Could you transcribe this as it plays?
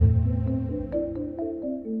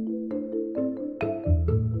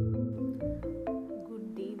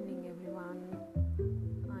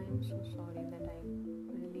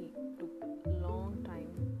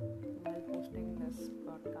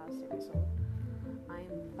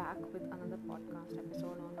back with another podcast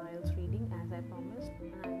episode on IELTS reading as I promised,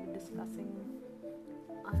 and I'll be discussing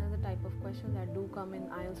another type of questions that do come in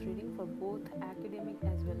IELTS reading for both academic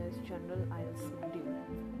as well as general IELTS module.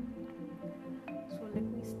 So let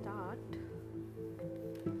me start.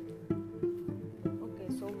 Okay,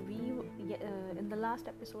 so in the last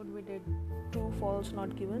episode we did true, false,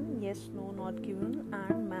 not given, yes, no, not given,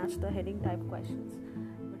 and match the heading type questions.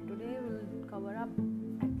 But today we'll cover up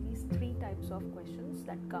at least 3 types of questions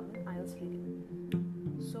that come in IELTS reading.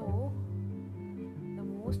 So the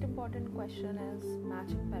most important question is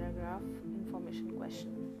matching paragraph information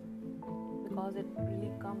question, because it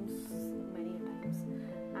really comes many times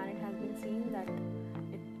and it has been seen that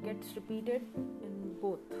it gets repeated in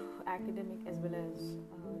both academic as well as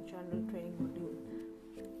general training module.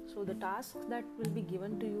 So the task that will be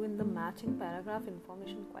given to you in the matching paragraph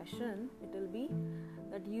information question, it will be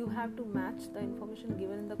that you have to match the information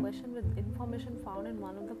given in the question with information found in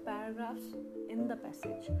one of the paragraphs in the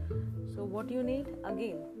passage. So what you need,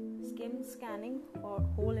 again, scanning for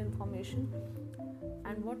whole information.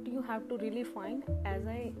 And what you have to really find, as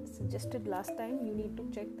I suggested last time, you need to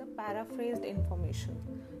check the paraphrased information.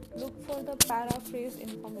 Look for the paraphrased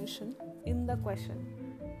information in the question.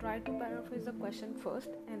 Try to paraphrase the question first,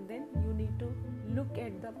 and then you need to look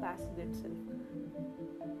at the passage itself.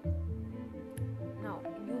 Now,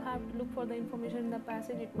 you have to look for the information in the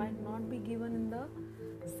passage. It might not be given in the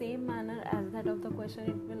same manner as that of the question.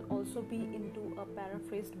 It will also be into a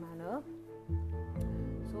paraphrased manner.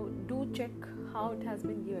 So, do check how it has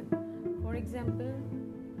been given. For example,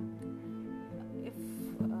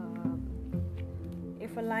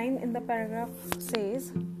 if a line in the paragraph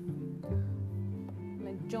says,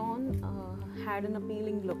 like, John had an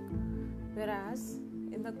appealing look, whereas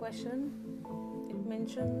in the question it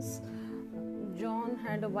mentions John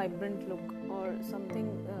had a vibrant look, or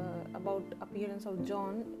something about appearance of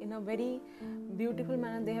John in a very beautiful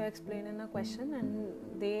manner they have explained in a question, and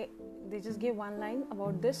they just give one line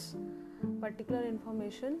about this particular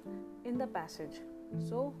information in the passage.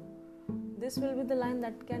 So this will be the line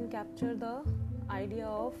that can capture the idea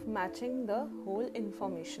of matching the whole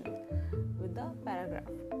information with the paragraph.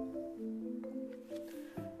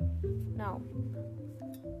 Now,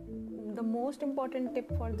 the most important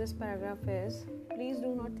tip for this paragraph is, please do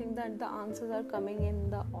not think that the answers are coming in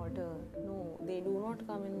the order. No, they do not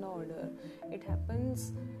come in the order. It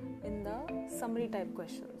happens in the summary type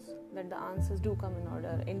questions that the answers do come in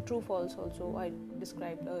order. In true, false also I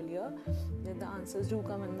described earlier that the answers do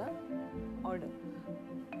come in the order,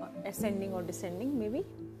 ascending or descending maybe,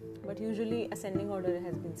 but usually ascending order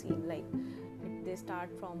has been seen, like they start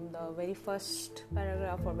from the very first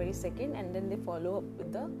paragraph or very second, and then they follow up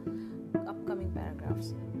with the upcoming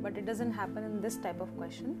paragraphs. But it doesn't happen in this type of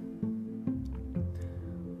question.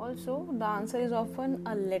 Also, the answer is often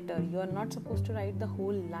a letter. You are not supposed to write the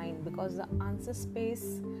whole line, because the answer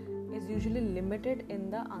space is usually limited in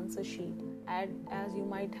the answer sheet, as you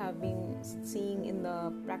might have been seeing in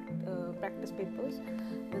the practice papers,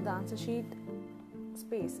 that the answer sheet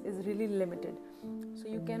space is really limited. So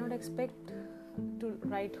you cannot expect to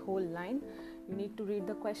write whole line. You need to read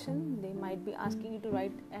the question. They might be asking you to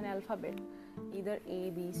write an alphabet, either A,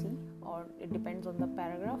 B, C, or it depends on the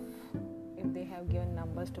paragraph if they have given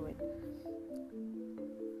numbers to it.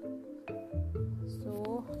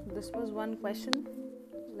 So this was one question,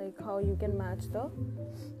 like how you can match the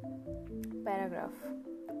paragraph.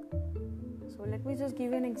 So let me just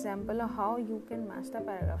give you an example of how you can match the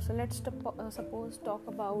paragraph. So let's suppose talk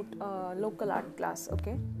about local art class,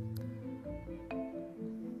 okay?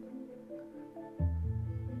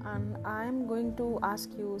 And I am going to ask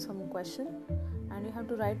you some question, and you have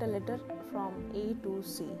to write a letter from A to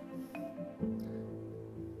C.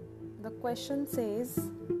 The question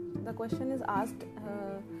is asked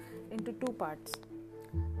into 2 parts.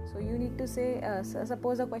 So you need to say,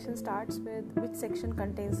 suppose the question starts with, which section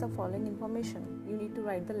contains the following information. You need to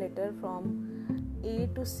write the letter from A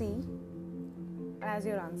to C as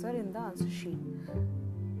your answer in the answer sheet.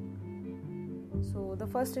 So the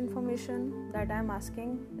first information that I am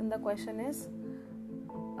asking in the question is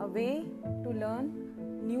a way to learn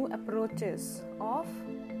new approaches of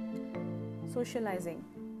socializing.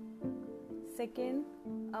 Second,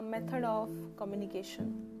 a method of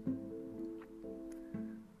communication.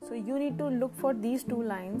 So you need to look for these 2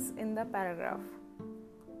 lines in the paragraph.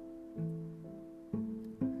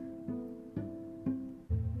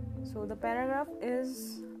 So the paragraph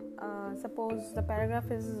is, suppose the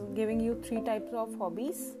paragraph is giving you 3 types of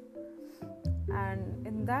hobbies, and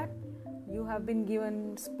in that you have been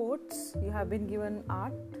given sports, you have been given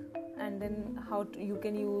art, and then how you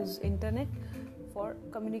can use internet for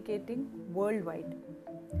communicating worldwide.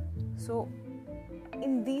 So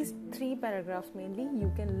in these 3 paragraphs mainly,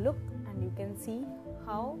 you can look and you can see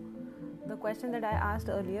how the question that I asked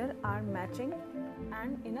earlier are matching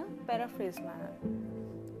and in a paraphrase manner.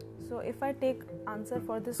 So if I take answer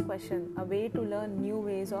for this question, a way to learn new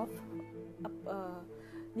ways of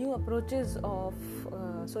new approaches of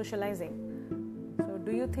socializing. So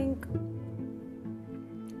do you think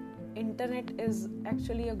internet is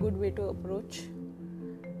actually a good way to approach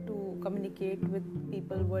to communicate with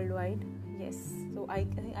people worldwide? Yes. So I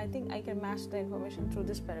think I can match the information through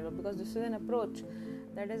this paragraph, because this is an approach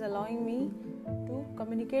that is allowing me to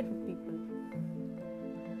communicate with people.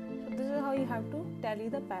 So this is how you have to tally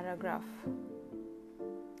the paragraph.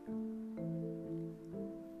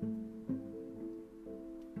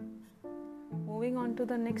 Moving on to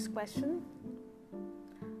the next question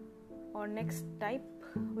or next type,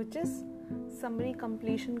 which is summary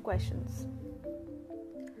completion questions.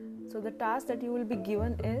 So the task that you will be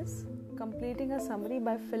given is completing a summary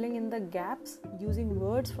by filling in the gaps using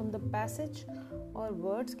words from the passage or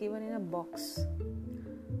words given in a box.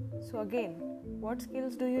 So again, what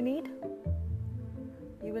skills do you need?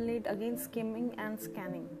 You will need again skimming and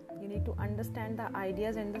scanning. You need to understand the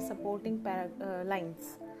ideas and the supporting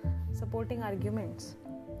lines, supporting arguments.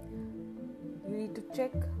 You need to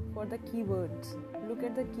check for the keywords. Look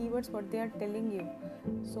at the keywords, what they are telling you.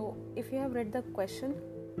 So if you have read the question,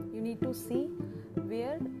 you need to see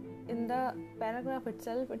where in the paragraph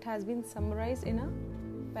itself it has been summarized in a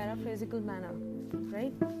paraphrasical manner,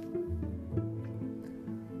 right?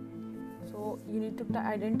 So you need to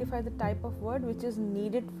identify the type of word which is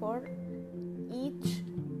needed for each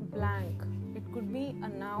blank. It could be a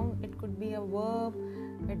noun, it could be a verb,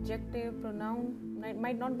 adjective, pronoun. It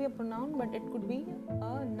might not be a pronoun, but it could be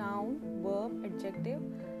a noun, verb, adjective,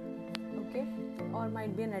 okay, or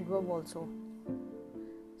might be an adverb also.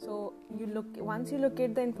 So once you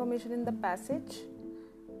locate the information in the passage,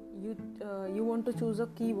 you want to choose a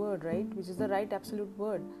keyword, right, which is the right absolute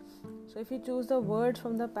word. So if you choose the words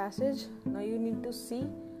from the passage, now you need to see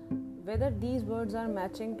whether these words are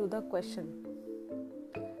matching to the question,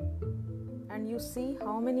 and you see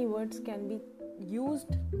how many words can be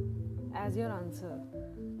used as your answer.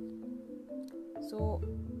 So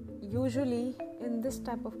usually in this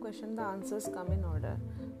type of question, the answers come in order.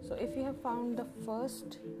 So if you have found the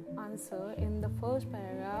first answer in the first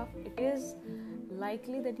paragraph, it is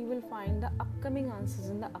likely that you will find the upcoming answers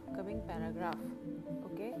in the upcoming paragraph.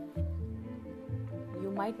 Okay,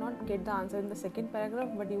 you might not get the answer in the second paragraph,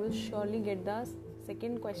 but you will surely get the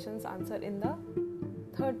second question's answer in the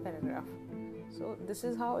third paragraph. So this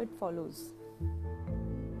is how it follows.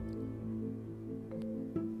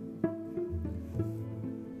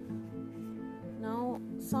 Now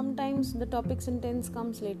sometimes the topic sentence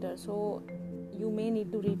comes later, so you may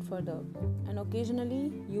need to read further, and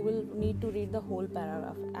occasionally you will need to read the whole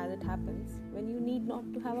paragraph. As it happens, when you need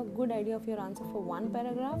not to have a good idea of your answer for one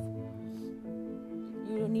paragraph,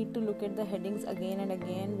 you need to look at the headings again and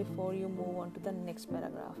again before you move on to the next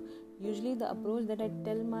paragraph. Usually the approach that I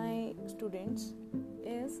tell my students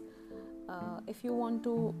is, if you want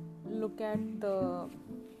to look at the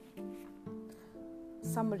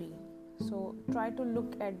summary, so try to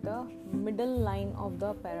look at the middle line of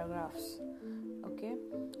the paragraphs. Okay,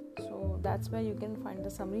 so that's where you can find the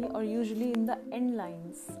summary, or usually in the end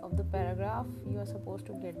lines of the paragraph you are supposed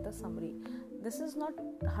to get the summary. This is not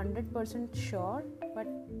 100% sure, but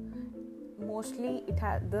mostly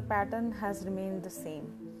the pattern has remained the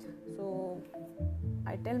same. So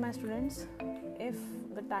I tell my students, if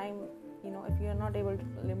the time, if you are not able to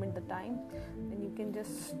limit the time, then you can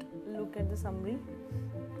just look at the summary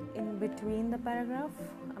in between the paragraph,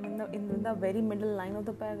 in the very middle line of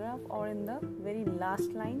the paragraph, or in the very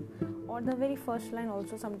last line, or the very first line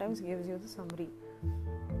also sometimes gives you the summary.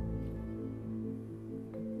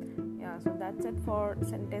 Yeah, so that's it for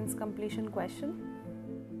sentence completion question.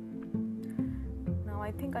 Now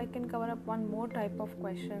I think I can cover up one more type of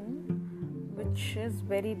question which is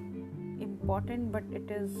very important, but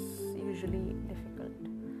it is usually difficult.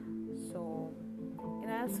 So in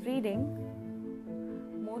IELTS reading,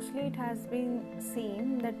 mostly it has been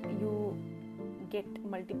seen that you get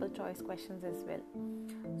multiple choice questions as well.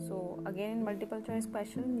 So again, in multiple choice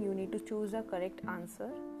question, you need to choose a correct answer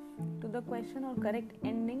to the question or correct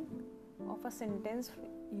ending of a sentence,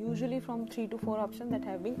 usually from 3 to 4 options that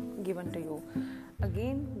have been given to you.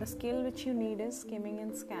 Again, the skill which you need is skimming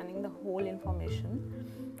and scanning the whole information,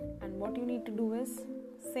 and what you need to do is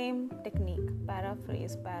same technique,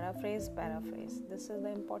 paraphrase. This is the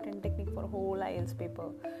important technique for whole IELTS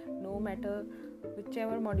paper. No matter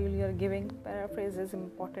whichever module you are giving, paraphrase is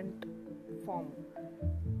important form.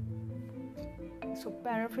 So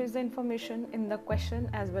paraphrase the information in the question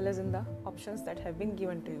as well as in the options that have been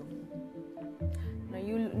given to you. Now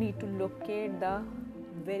you need to locate the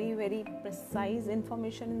very, very precise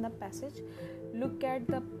information in the passage. Look at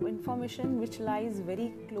the information which lies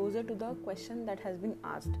very closer to the question that has been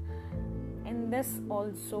asked. And this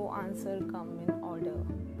also answer come in order.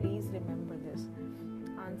 Please remember this.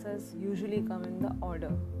 Answers usually come in the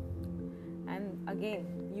order. And again,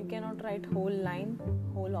 you cannot write whole line,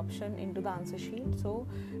 whole option into the answer sheet. So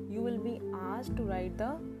you will be asked to write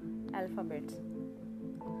the alphabets.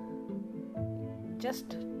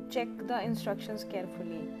 Just check the instructions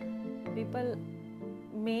carefully. People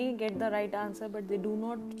may get the right answer, but they do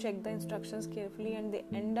not check the instructions carefully, and they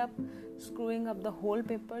end up screwing up the whole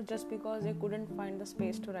paper just because they couldn't find the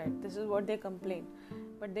space to write. This is what they complain,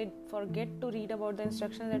 but they forget to read about the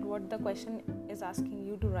instructions, that what the question is asking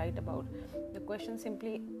you to write about. The question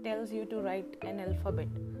simply tells you to write an alphabet,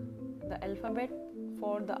 the alphabet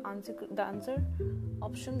for the answer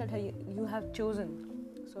option that you have chosen.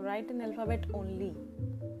 So write an alphabet only.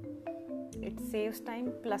 It saves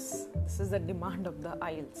time, plus this is the demand of the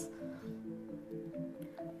IELTS.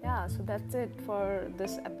 Yeah, so that's it for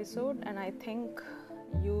this episode, and I think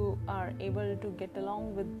you are able to get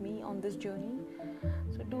along with me on this journey.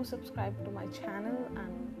 So do subscribe to my channel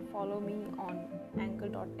and follow me on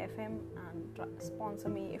anchor.fm and sponsor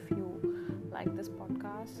me if you like this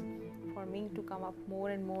podcast, for me to come up more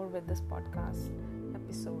and more with this podcast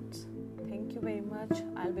episodes. Thank you very much.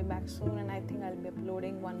 I'll be back soon, and I think I'll be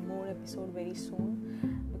uploading one more episode very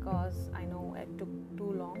soon, because I know it took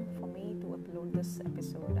too long for me to upload this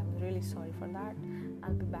episode. I'm really sorry for that.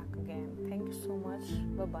 I'll be back again. Thank you so much.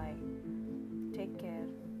 Bye-bye. Take care.